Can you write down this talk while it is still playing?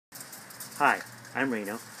Hi, I'm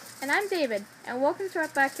Reino. And I'm David, and welcome to our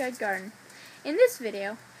backyard garden. In this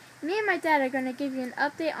video, me and my dad are going to give you an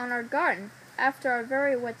update on our garden after our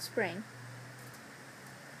very wet spring.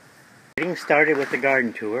 Getting started with the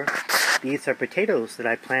garden tour. These are potatoes that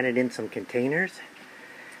I planted in some containers.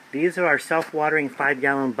 These are our self-watering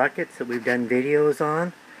 5-gallon buckets that we've done videos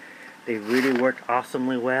on. They really worked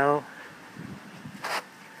awesomely well.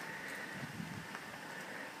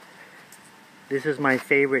 This is my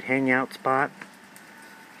favorite hangout spot.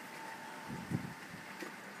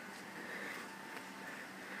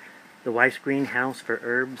 The wife's greenhouse for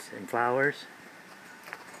herbs and flowers.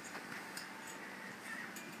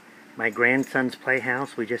 My grandson's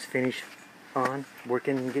playhouse we just finished on,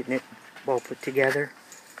 working and getting it all put together.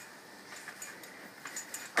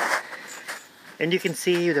 And you can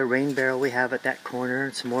see the rain barrel we have at that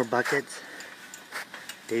corner, some more buckets.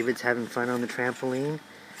 David's having fun on the trampoline.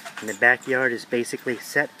 And the backyard is basically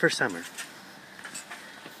set for summer.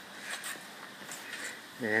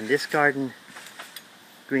 And this garden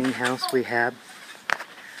greenhouse we have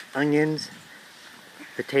onions,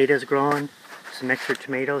 potatoes growing, some extra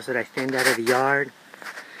tomatoes that I thinned out of the yard,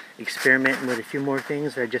 experimenting with a few more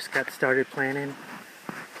things that I just got started planting.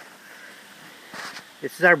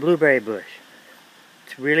 This is our blueberry bush.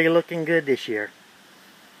 It's really looking good this year.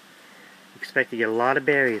 Expect to get a lot of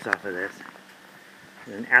berries off of this.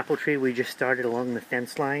 An apple tree we just started along the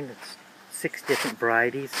fence line. It's 6 different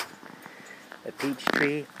varieties. A peach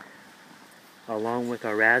tree along with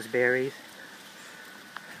our raspberries.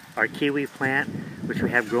 Our kiwi plant, which we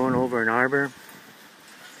have growing over an arbor.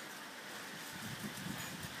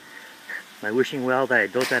 My wishing well that I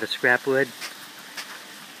built out of scrap wood.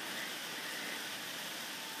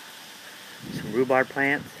 Some rhubarb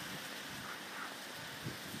plants.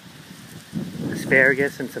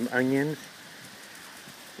 Asparagus and some onions.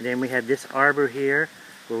 And then we have this arbor here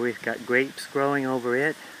where we've got grapes growing over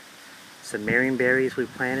it, some marionberries we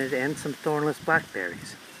planted, and some thornless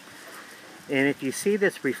blackberries. And if you see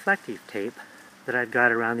this reflective tape that I've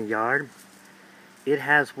got around the yard, it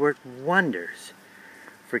has worked wonders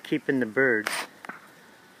for keeping the birds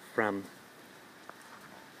from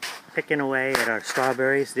picking away at our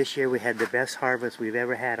strawberries. This year we had the best harvest we've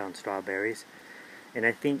ever had on strawberries. And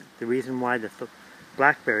I think the reason why the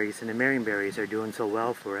blackberries and the marionberries are doing so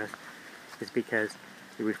well for us is because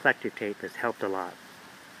the reflective tape has helped a lot.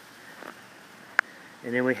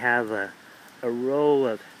 And then we have a row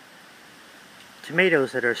of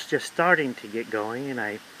tomatoes that are just starting to get going, and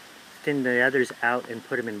I thinned the others out and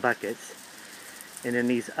put them in buckets. And then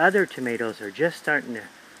these other tomatoes are just starting to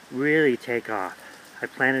really take off. I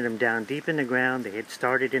planted them down deep in the ground. They had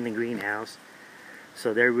started in the greenhouse,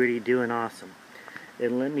 so they're really doing awesome.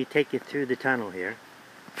 And let me take you through the tunnel here.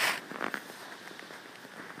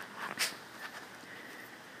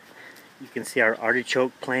 You can see our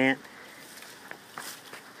artichoke plant,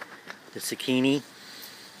 the zucchini.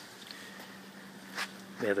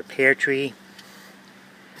 We have a pear tree.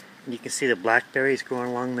 And you can see the blackberries growing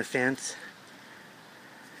along the fence.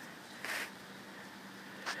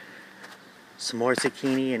 Some more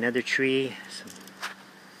zucchini, another tree, some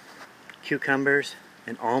cucumbers,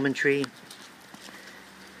 an almond tree.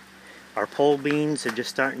 Our pole beans are just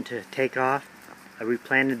starting to take off. I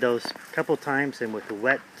replanted those a couple times, and with the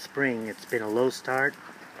wet spring it's been a low start.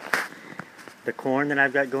 The corn that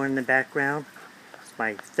I've got going in the background, it's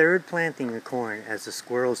my 3rd planting of corn as the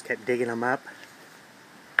squirrels kept digging them up.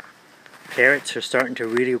 Carrots are starting to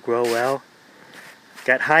really grow well.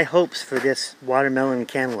 Got high hopes for this watermelon and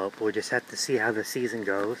cantaloupe. We'll just have to see how the season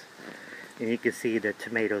goes. And you can see the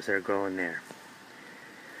tomatoes that are growing there.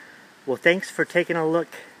 Well, thanks for taking a look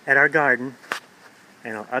at our garden,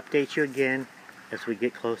 and I'll update you again as we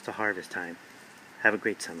get close to harvest time. Have a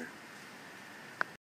great summer.